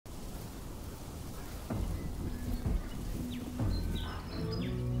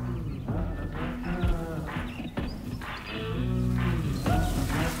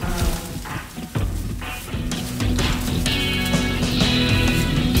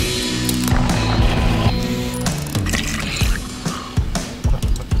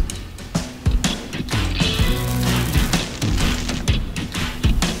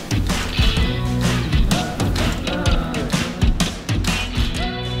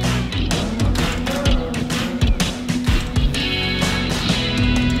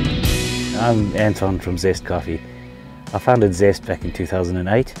I'm Anton from Zest Coffee. I founded Zest back in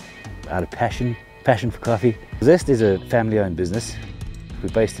 2008 out of passion for coffee. Zest is a family-owned business. We're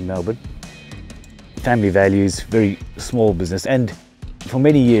based in Melbourne. Family values, very small business, and for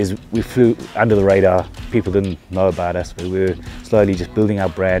many years we flew under the radar. People didn't know about us, but we were slowly just building our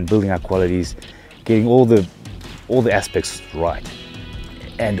brand, building our qualities, getting all the aspects right,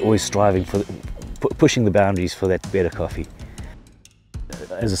 and always striving for pushing the boundaries for that better coffee.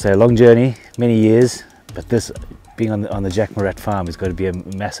 As I say, a long journey, many years, but this, being on the Jack Murat farm, is going to be a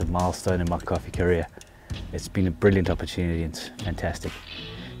massive milestone in my coffee career. It's been a brilliant opportunity and it's fantastic.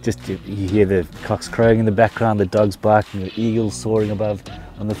 Just you hear the cocks crowing in the background, the dogs barking, the eagles soaring above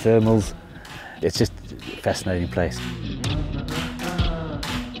on the thermals. It's just a fascinating place.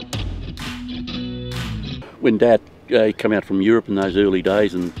 When Dad came out from Europe in those early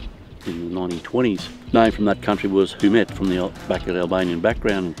days and in the 1920s, name from that country was Humet, from the back of the Albanian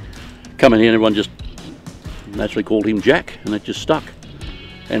background. Coming in, everyone just naturally called him Jack, and it just stuck.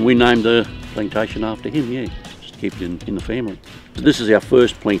 And we named the plantation after him, yeah, just to keep it in the family. This is our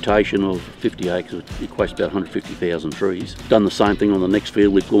first plantation of 50 acres, it equates to about 150,000 trees. Done the same thing on the next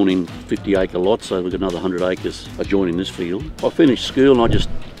field. We've gone in 50-acre lots, so we've got another 100 acres adjoining this field. I finished school and I just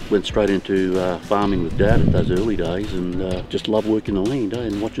went straight into farming with Dad at those early days, and just love working the land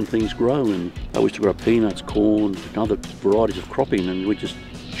and watching things grow. And I used to grow peanuts, corn, and other varieties of cropping, and we just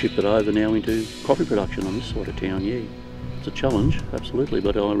shipped it over now into coffee production on this side of town, yeah. It's a challenge, absolutely,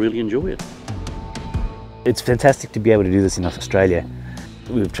 but I really enjoy it. It's fantastic to be able to do this in Australia.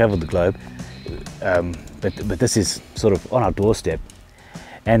 We've travelled the globe, but this is sort of on our doorstep.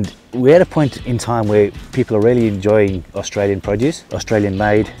 And we're at a point in time where people are really enjoying Australian produce. Australian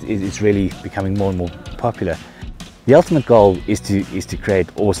made is really becoming more and more popular. The ultimate goal is to create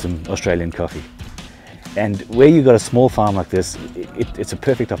awesome Australian coffee. And where you've got a small farm like this, it's a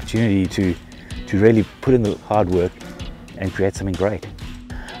perfect opportunity to really put in the hard work and create something great.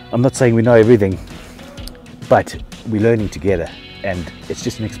 I'm not saying we know everything, but we're learning together, and it's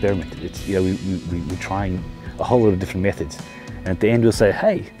just an experiment. It's, you know, we're trying a whole lot of different methods. And at the end we'll say,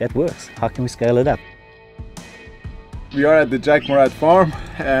 hey, that works. How can we scale it up? We are at the Jack Murat farm,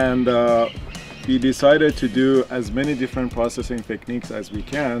 and we decided to do as many different processing techniques as we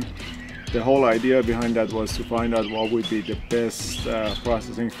can. The whole idea behind that was to find out what would be the best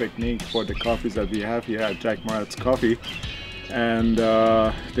processing technique for the coffees that we have here at Jack Murat's Coffee. And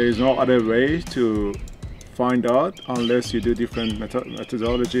there is no other way to find out unless you do different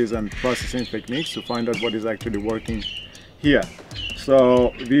methodologies and processing techniques to find out what is actually working here.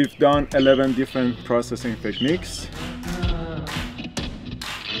 So we've done 11 different processing techniques.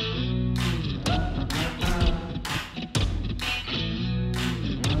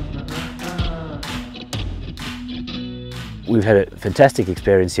 We've had a fantastic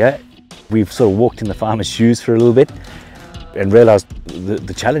experience here. We've sort of walked in the farmer's shoes for a little bit and realised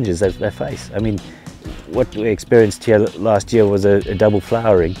the challenges they face. I mean, what we experienced here last year was a double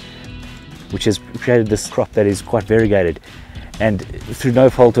flowering, which has created this crop that is quite variegated. And through no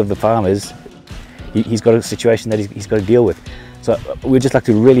fault of the farmers, he's got a situation that he's got to deal with. So we'd just like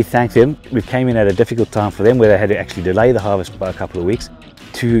to really thank them. We came in at a difficult time for them, where they had to actually delay the harvest by a couple of weeks.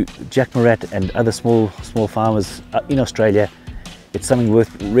 To Jack Murat and other small farmers in Australia, it's something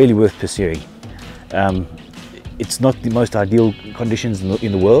really worth pursuing. It's not the most ideal conditions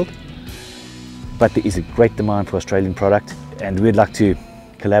in the world, but there is a great demand for Australian product, and we'd like to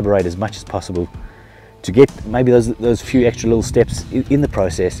collaborate as much as possible to get maybe those few extra little steps in the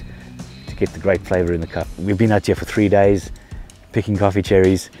process to get the great flavour in the cup. We've been out here for 3 days picking coffee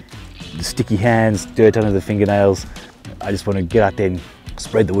cherries, the sticky hands, dirt under the fingernails. I just want to get out there and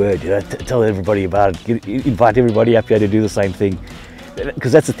spread the word, you know, tell everybody about it, invite everybody up here to do the same thing.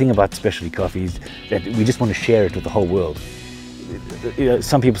 Because that's the thing about specialty coffees, that we just want to share it with the whole world. You know,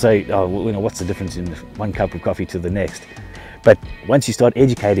 some people say, oh, well, you know, what's the difference in one cup of coffee to the next? But once you start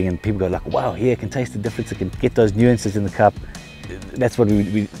educating and people go like, wow, yeah, I can taste the difference, I can get those nuances in the cup. That's what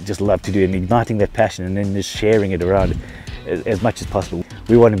we just love to do, and igniting that passion and then just sharing it around as much as possible.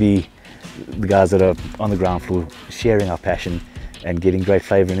 We want to be the guys that are on the ground floor, sharing our passion and getting great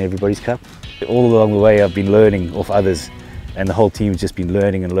flavour in everybody's cup. All along the way I've been learning off others, and the whole team's just been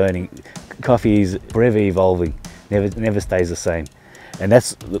learning and learning. Coffee is forever evolving, never stays the same. And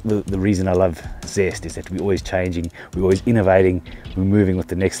that's the reason I love Zest, is that we're always changing, we're always innovating, we're moving with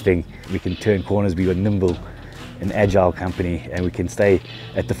the next thing. We can turn corners, we're a nimble and agile company, and we can stay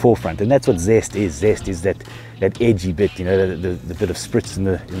at the forefront. And that's what Zest is. Zest is that edgy bit, you know, the bit of spritz in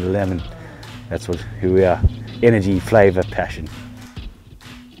the lemon. That's who we are. Energy, flavour, passion.